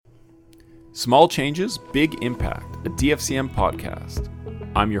Small Changes, Big Impact, a DFCM podcast.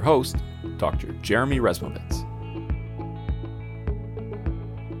 I'm your host, Dr. Jeremy Resmovitz.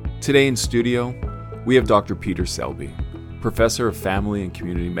 Today in studio, we have Dr. Peter Selby, Professor of Family and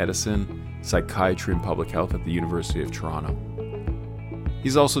Community Medicine, Psychiatry and Public Health at the University of Toronto.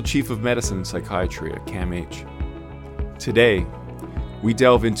 He's also Chief of Medicine and Psychiatry at CAMH. Today, we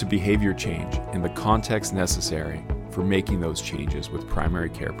delve into behavior change and the context necessary for making those changes with primary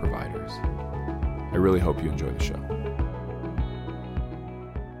care providers. I really hope you enjoy the show.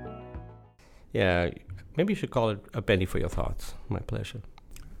 Yeah, maybe you should call it a penny for your thoughts. My pleasure.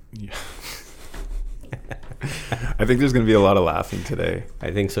 Yeah. I think there's going to be a lot of laughing today.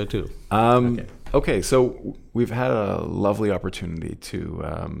 I think so too. Okay, so we've had a lovely opportunity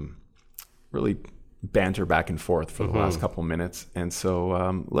to really banter back and forth for the last couple minutes, and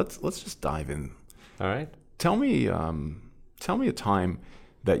so let's just dive in. All right. Tell me a time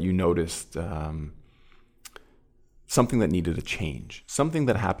that you noticed something that needed a change, something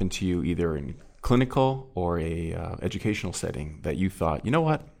that happened to you either in clinical or a educational setting that you thought, you know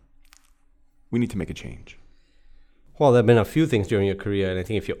what, we need to make a change. Well, there have been a few things during your career, and I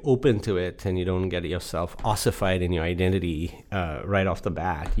think if you're open to it and you don't get yourself ossified in your identity right off the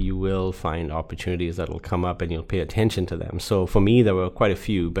bat, you will find opportunities that will come up and you'll pay attention to them. So for me, there were quite a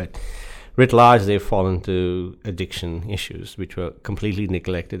few, but writ large, they've fallen to addiction issues, which were completely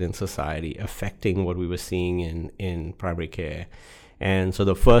neglected in society, affecting what we were seeing in primary care. And so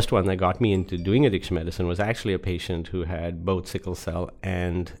the first one that got me into doing addiction medicine was actually a patient who had both sickle cell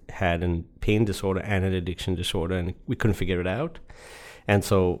and had a pain disorder and an addiction disorder, and we couldn't figure it out. And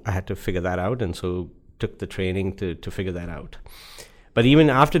so I had to figure that out, and so took the training to figure that out. But even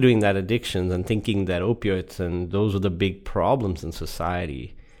after doing that addictions and thinking that opioids and those were the big problems in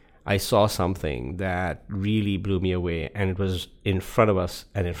society, I saw something that really blew me away, and it was in front of us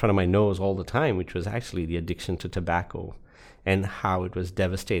and in front of my nose all the time, which was actually the addiction to tobacco and how it was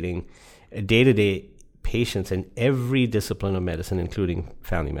devastating day-to-day patients in every discipline of medicine, including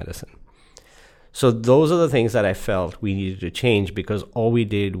family medicine. So those are the things that I felt we needed to change, because all we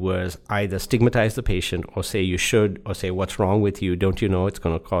did was either stigmatize the patient or say you should, or say what's wrong with you, don't you know it's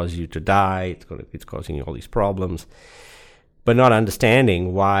going to cause you to die, it's causing you all these problems, but not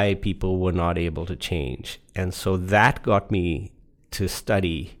understanding why people were not able to change. And so that got me to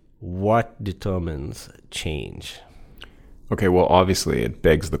study what determines change. Okay, well, obviously it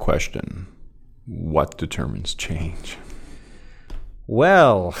begs the question, what determines change?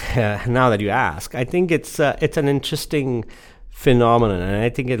 Well, now that you ask, I think it's an interesting phenomenon, and I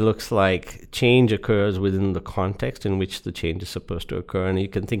think it looks like change occurs within the context in which the change is supposed to occur. And you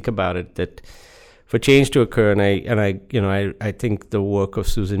can think about it that for change to occur, I think the work of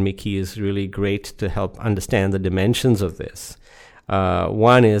Susan Michie is really great to help understand the dimensions of this.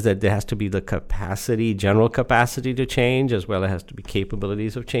 One is that there has to be the capacity, general capacity to change, as well as has to be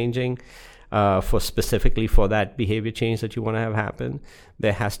capabilities of changing specifically for that behavior change that you want to have happen.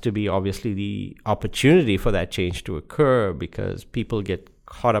 There has to be obviously the opportunity for that change to occur, because people get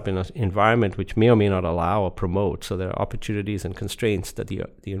caught up in an environment which may or may not allow or promote. So there are opportunities and constraints that the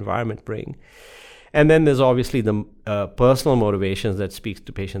environment bring. And then there's obviously the personal motivations that speaks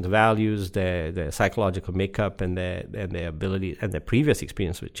to patients' values, their psychological makeup, and their ability and their previous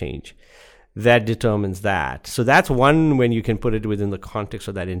experience with change. That determines that. So that's one when you can put it within the context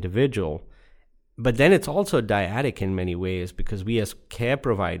of that individual. But then it's also dyadic in many ways, because we as care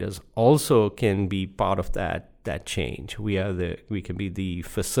providers also can be part of that change. We can be the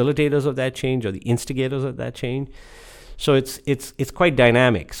facilitators of that change or the instigators of that change. So it's quite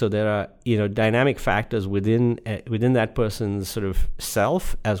dynamic. So there are dynamic factors within that person's sort of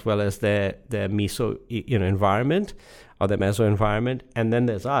self, as well as their meso environment or their meso environment, and then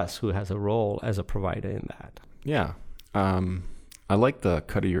there's us who has a role as a provider in that. Yeah, I like the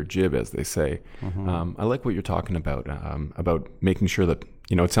cut of your jib, as they say. I like what you're talking about making sure that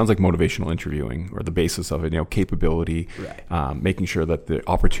it sounds like motivational interviewing, or the basis of it, capability, right. Making sure that the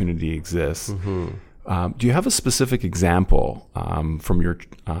opportunity exists. Do you have a specific example from your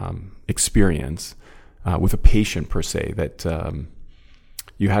experience with a patient per se that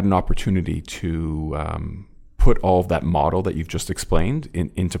you had an opportunity to put all of that model that you've just explained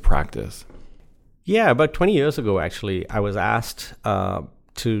into practice? Yeah, about 20 years ago, actually, I was asked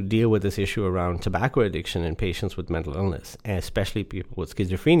to deal with this issue around tobacco addiction in patients with mental illness, and especially people with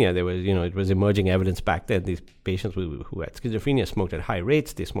schizophrenia. There was, it was emerging evidence back then. These patients who had schizophrenia smoked at high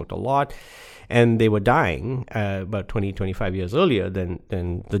rates. They smoked a lot, and they were dying about 20, 25 years earlier than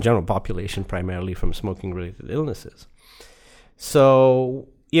the general population, primarily from smoking-related illnesses. So,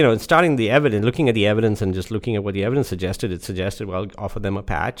 in starting the evidence, looking at the evidence and just looking at what the evidence suggested, it suggested, well, offer them a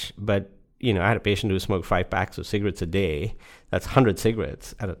patch, but I had a patient who smoked 5 packs of cigarettes a day. That's 100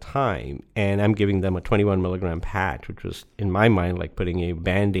 cigarettes at a time. And I'm giving them a 21 milligram patch, which was, in my mind, like putting a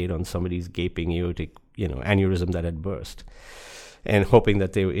Band-Aid on somebody's gaping aortic, aneurysm that had burst, and hoping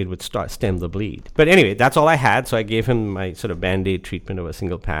that it would stem the bleed. But anyway, that's all I had. So I gave him my sort of Band-Aid treatment of a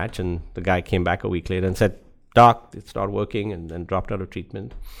single patch. And the guy came back a week later and said, "Doc, it's not working," and then dropped out of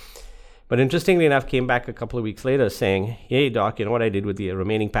treatment. But interestingly enough, came back a couple of weeks later saying, "Hey, Doc, you know what I did with the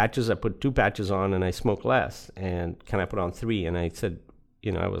remaining patches? I put 2 patches on and I smoke less. And can I put on 3?" And I said,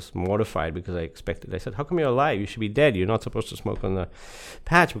 I was mortified because I said, "How come you're alive? You should be dead. You're not supposed to smoke on the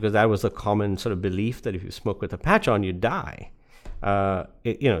patch," because that was the common sort of belief that if you smoke with a patch on, you die.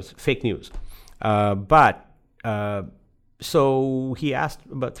 It's fake news. So he asked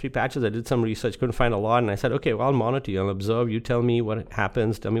about 3 patches. I did some research, couldn't find a lot. And I said, "Okay, well, I'll monitor you. I'll observe. You tell me what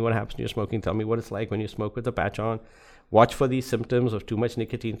happens. Tell me what happens when you're smoking. Tell me what it's like when you smoke with a patch on. Watch for these symptoms of too much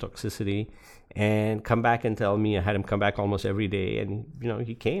nicotine toxicity and come back and tell me." I had him come back almost every day. And,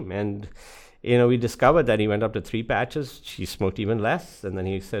 he came. And, we discovered that he went up to 3 patches. She smoked even less. And then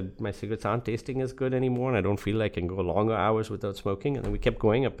he said, "My cigarettes aren't tasting as good anymore. And I don't feel like I can go longer hours without smoking." And then we kept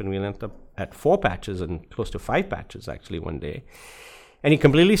going up, and we ended up at 4 patches and close to 5 patches actually one day. And he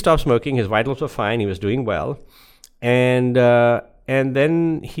completely stopped smoking. His vitals were fine. He was doing well. And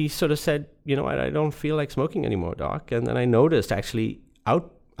then he sort of said, "I don't feel like smoking anymore, Doc." And then I noticed actually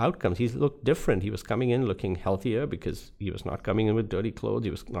outcomes. He looked different. He was coming in looking healthier because he was not coming in with dirty clothes.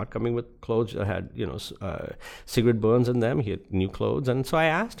 He was not coming with clothes that had, cigarette burns in them. He had new clothes. And so I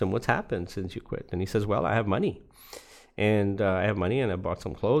asked him, "What's happened since you quit?" And he says, "Well, I have money. And I have money, and I bought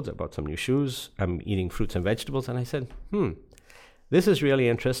some clothes. I bought some new shoes. I'm eating fruits and vegetables." And I said, this is really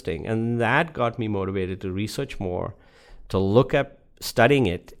interesting. And that got me motivated to research more, to look at studying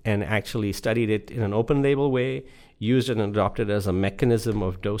it, and actually studied it in an open label way, used it and adopted it as a mechanism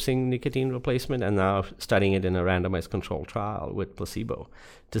of dosing nicotine replacement, and now studying it in a randomized controlled trial with placebo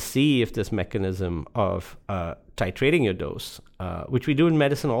to see if this mechanism of titrating your dose, which we do in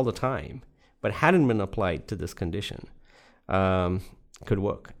medicine all the time, but hadn't been applied to this condition, could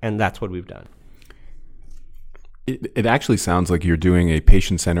work. And that's what we've done. It actually sounds like you're doing a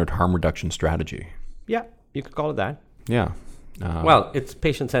patient-centered harm reduction strategy. Yeah, you could call it that. Yeah. Well, it's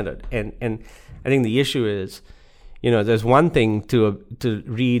patient-centered. And I think the issue is, there's one thing to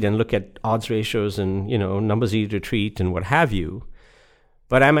read and look at odds ratios and, numbers needed to treat and what have you.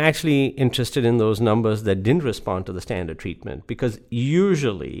 But I'm actually interested in those numbers that didn't respond to the standard treatment, because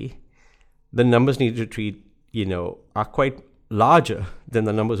usually the numbers needed to treat, are quite larger than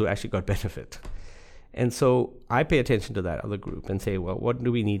the numbers who actually got benefit. And so I pay attention to that other group and say, well, what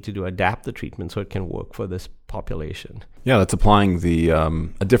do we need to do? Adapt the treatment so it can work for this population. Yeah, that's applying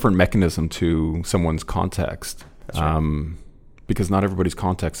a different mechanism to someone's context. That's right. Because not everybody's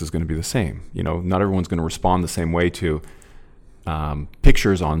context is going to be the same. Not everyone's going to respond the same way to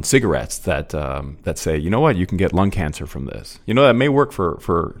pictures on cigarettes that say, you know what, you can get lung cancer from this. That may work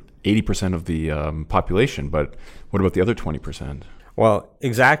for 80% of the population, but what about the other 20%? Well,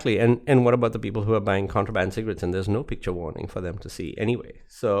 exactly. And what about the people who are buying contraband cigarettes and there's no picture warning for them to see anyway?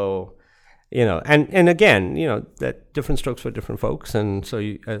 So, and again, that different strokes for different folks. And so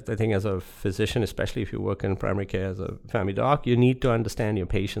I think as a physician, especially if you work in primary care as a family doc, you need to understand your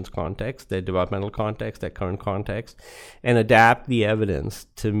patient's context, their developmental context, their current context, and adapt the evidence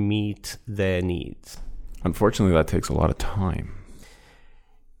to meet their needs. Unfortunately, that takes a lot of time.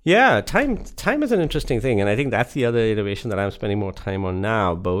 Yeah, time is an interesting thing, and I think that's the other innovation that I'm spending more time on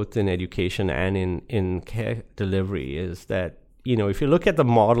now, both in education and in care delivery, is that, if you look at the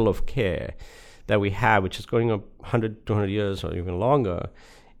model of care that we have, which is going up 100, 200 years or even longer,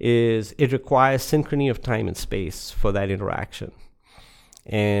 is it requires synchrony of time and space for that interaction.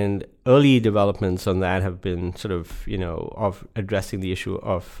 And early developments on that have been sort of, of addressing the issue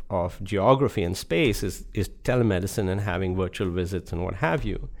of geography and space is telemedicine and having virtual visits and what have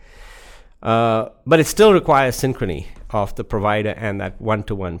you. But it still requires synchrony of the provider and that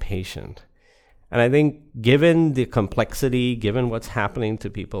one-to-one patient. And I think given the complexity, given what's happening to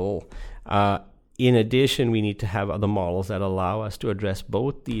people, in addition, we need to have other models that allow us to address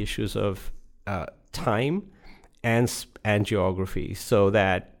both the issues of time and geography, so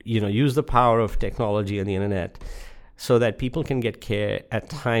that use the power of technology and the internet so that people can get care at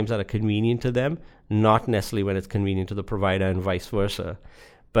times that are convenient to them, not necessarily when it's convenient to the provider and vice versa.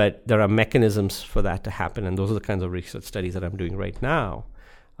 But there are mechanisms for that to happen, and those are the kinds of research studies that I'm doing right now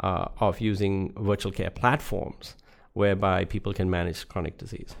of using virtual care platforms whereby people can manage chronic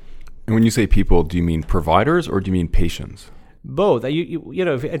disease. And when you say people, do you mean providers or do you mean patients? Both.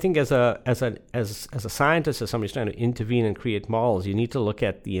 I think as a scientist, as somebody's trying to intervene and create models, you need to look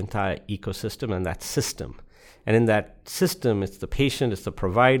at the entire ecosystem and that system. And in that system, it's the patient, it's the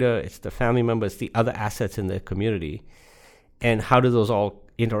provider, it's the family member, it's the other assets in their community. And how do those all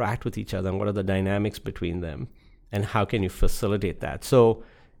interact with each other, and what are the dynamics between them, and how can you facilitate that? So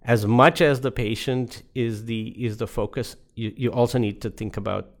as much as the patient is the focus, you also need to think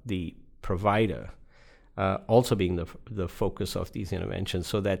about the provider also being the focus of these interventions,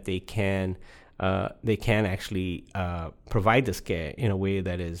 so that they can actually provide this care in a way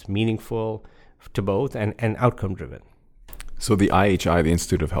that is meaningful to both and outcome driven. So the IHI, the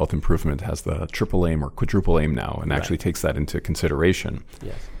Institute of Health Improvement, has the triple aim or quadruple aim now, and actually takes that into consideration.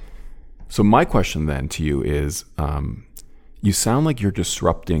 Yes. So my question then to you is, you sound like you're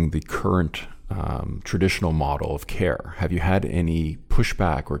disrupting the current traditional model of care. Have you had any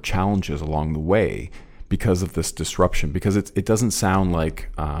pushback or challenges along the way because of this disruption? Because it doesn't sound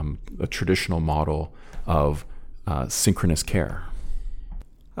like a traditional model of synchronous care.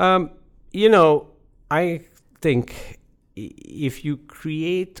 I think if you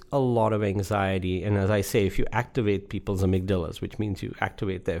create a lot of anxiety, and as I say, if you activate people's amygdalas, which means you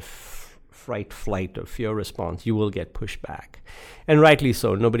activate their fight, flight, or fear response, you will get pushback. And rightly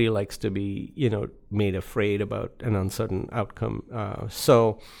so. Nobody likes to be, made afraid about an uncertain outcome.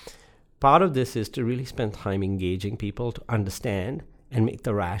 So part of this is to really spend time engaging people to understand and make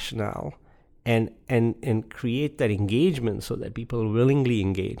the rationale and create that engagement so that people willingly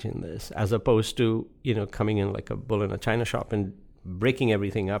engage in this, as opposed to, coming in like a bull in a china shop and breaking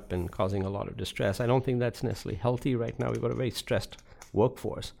everything up and causing a lot of distress. I don't think that's necessarily healthy right now. We've got a very stressed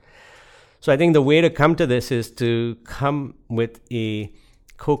workforce. So I think the way to come to this is to come with a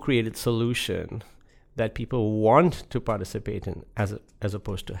co-created solution that people want to participate in, as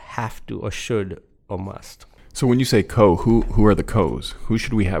opposed to have to or should or must. So when you say who are the co's? Who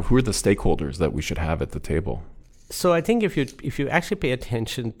should we have? Who are the stakeholders that we should have at the table? So I think if you actually pay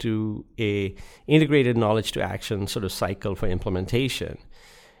attention to a integrated knowledge to action sort of cycle for implementation,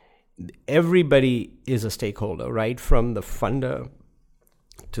 everybody is a stakeholder, right? From the funder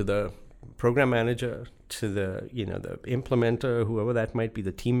to the program manager to the the implementer, whoever that might be,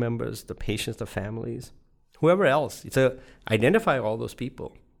 the team members, the patients, the families, whoever else. Identify all those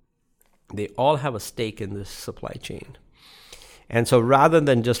people. They all have a stake in this supply chain. And so rather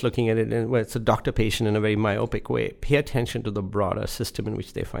than just looking at it it's a doctor-patient in a very myopic way, pay attention to the broader system in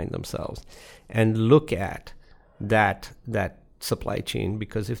which they find themselves and look at that supply chain,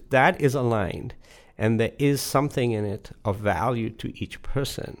 because if that is aligned and there is something in it of value to each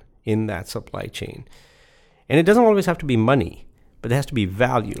person in that supply chain, and it doesn't always have to be money, but there has to be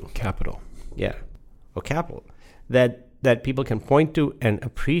value. Capital. Yeah, or capital, that people can point to and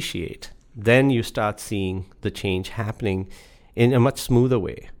appreciate, then you start seeing the change happening in a much smoother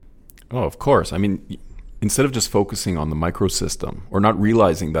way. Oh, of course. I mean, instead of just focusing on the microsystem or not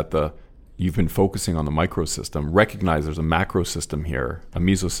realizing that you've been focusing on the microsystem, recognize there's a macro system here, a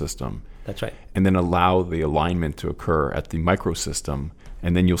mesosystem. That's right. And then allow the alignment to occur at the microsystem,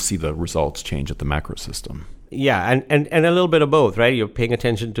 and then you'll see the results change at the macrosystem. Yeah, and a little bit of both, right? You're paying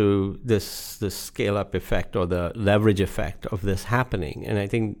attention to this scale-up effect or the leverage effect of this happening. And I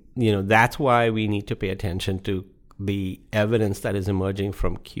think, that's why we need to pay attention to the evidence that is emerging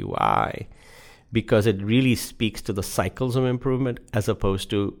from QI, because it really speaks to the cycles of improvement, as opposed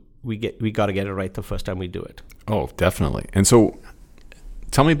to we got to get it right the first time we do it. Oh, definitely. And so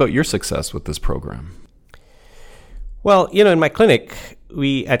tell me about your success with this program. Well, in my clinic,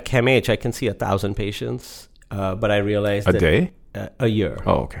 at CAMH, I can see 1,000 patients. But I realized a day? A year.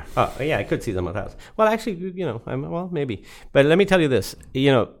 Oh, okay. Yeah, I could see them 1,000. Well, actually, maybe. But let me tell you this,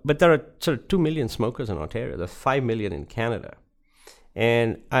 but there are sort of 2 million smokers in Ontario. There's 5 million in Canada.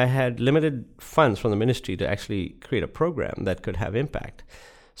 And I had limited funds from the ministry to actually create a program that could have impact.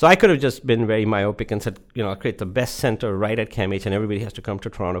 So I could have just been very myopic and said, I'll create the best center right at CAMH, and everybody has to come to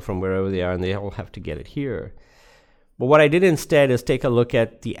Toronto from wherever they are, and they all have to get it here. But what I did instead is take a look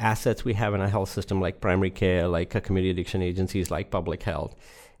at the assets we have in a health system, like primary care, like community addiction agencies, like public health,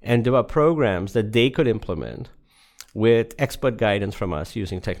 and develop programs that they could implement with expert guidance from us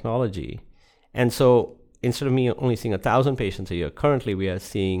using technology. And so instead of me only seeing 1,000 patients a year, currently we are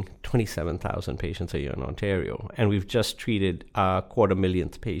seeing 27,000 patients a year in Ontario. And we've just treated a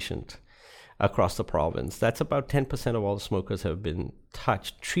 250,000th patient across the province. That's about 10% of all the smokers have been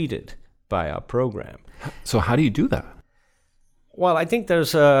treated by our program. So how do you do that? Well, I think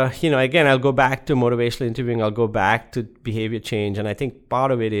there's, again, I'll go back to motivational interviewing. I'll go back to behavior change. And I think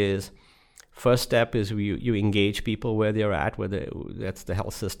part of it is, first step is you engage people where they're at, whether that's the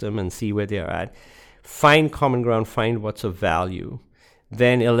health system, and see where they're at. find common ground, find what's of value,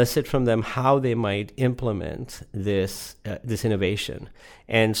 then elicit from them how they might implement this innovation.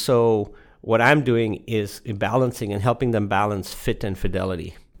 And so what I'm doing is balancing and helping them balance fit and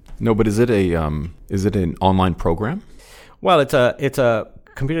fidelity. No, but is it an online program? Well, it's a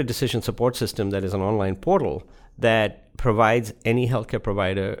computer decision support system that is an online portal that provides any healthcare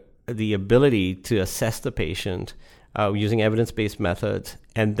provider the ability to assess the patient using evidence-based methods,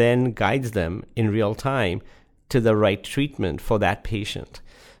 and then guides them in real time to the right treatment for that patient.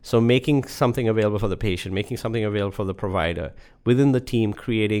 So making something available for the patient, making something available for the provider, within the team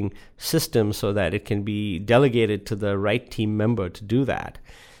creating systems so that it can be delegated to the right team member to do that,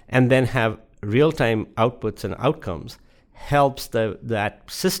 and then have real-time outputs and outcomes, helps that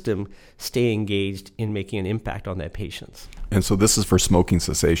system stay engaged in making an impact on their patients. And so this is for smoking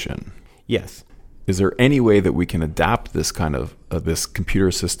cessation. Yes. Is there any way that we can adapt this kind of this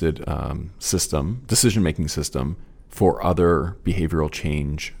computer-assisted system, decision-making system, for other behavioral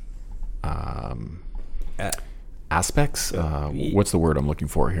change aspects? What's the word I'm looking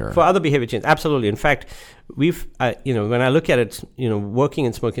for here? For other behavior change, absolutely. In fact, we've, when I look at it, working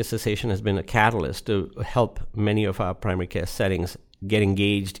in smoking cessation has been a catalyst to help many of our primary care settings get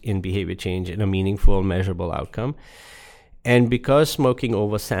engaged in behavior change in a meaningful, measurable outcome. And because smoking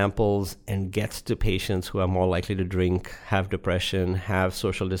oversamples and gets to patients who are more likely to drink, have depression, have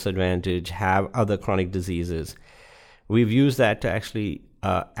social disadvantage, have other chronic diseases, we've used that to actually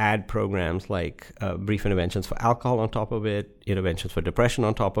add programs like brief interventions for alcohol on top of it, interventions for depression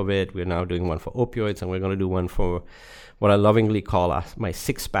on top of it. We're now doing one for opioids, and we're going to do one for what I lovingly call my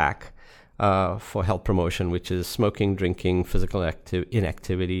six-pack for health promotion, which is smoking, drinking, physical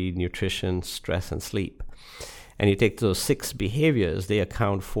inactivity, nutrition, stress, and sleep. And you take those 6 behaviors, they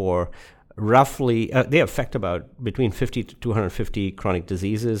account for roughly, they affect about between 50 to 250 chronic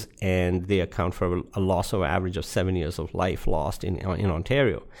diseases, and they account for a loss of average of 7 years of life lost in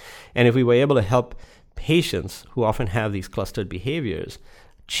Ontario. And if we were able to help patients who often have these clustered behaviors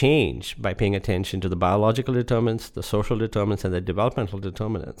change by paying attention to the biological determinants, the social determinants, and the developmental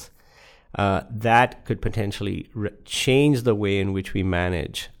determinants, that could potentially change the way in which we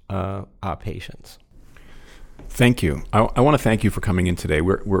manage our patients. Thank you. I want to thank you for coming in today.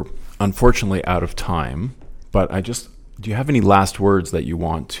 We're unfortunately out of time, but do you have any last words that you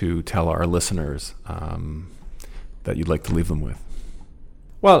want to tell our listeners that you'd like to leave them with?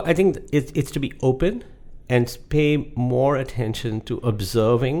 Well, I think it's to be open and pay more attention to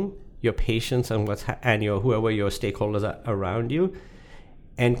observing your patients and whoever your stakeholders are around you,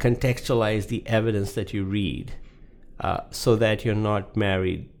 and contextualize the evidence that you read so that you're not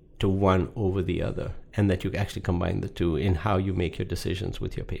married to one over the other, and that you actually combine the two in how you make your decisions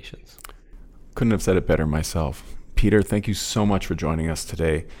with your patients. Couldn't have said it better myself. Peter, thank you so much for joining us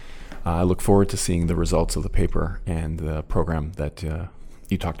today. I look forward to seeing the results of the paper and the program that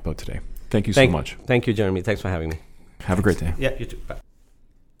you talked about today. Thank you so much. Thank you, Jeremy. Thanks for having me. Have a great day. Yeah, you too. Bye.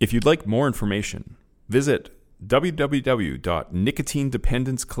 If you'd like more information, visit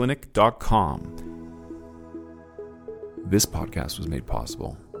www.nicotinedependenceclinic.com. This podcast was made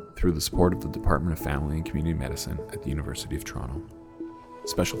possible through the support of the Department of Family and Community Medicine at the University of Toronto.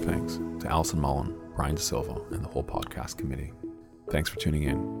 Special thanks to Alison Mullen, Brian De Silva, and the whole podcast committee. Thanks for tuning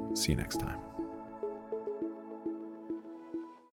in. See you next time.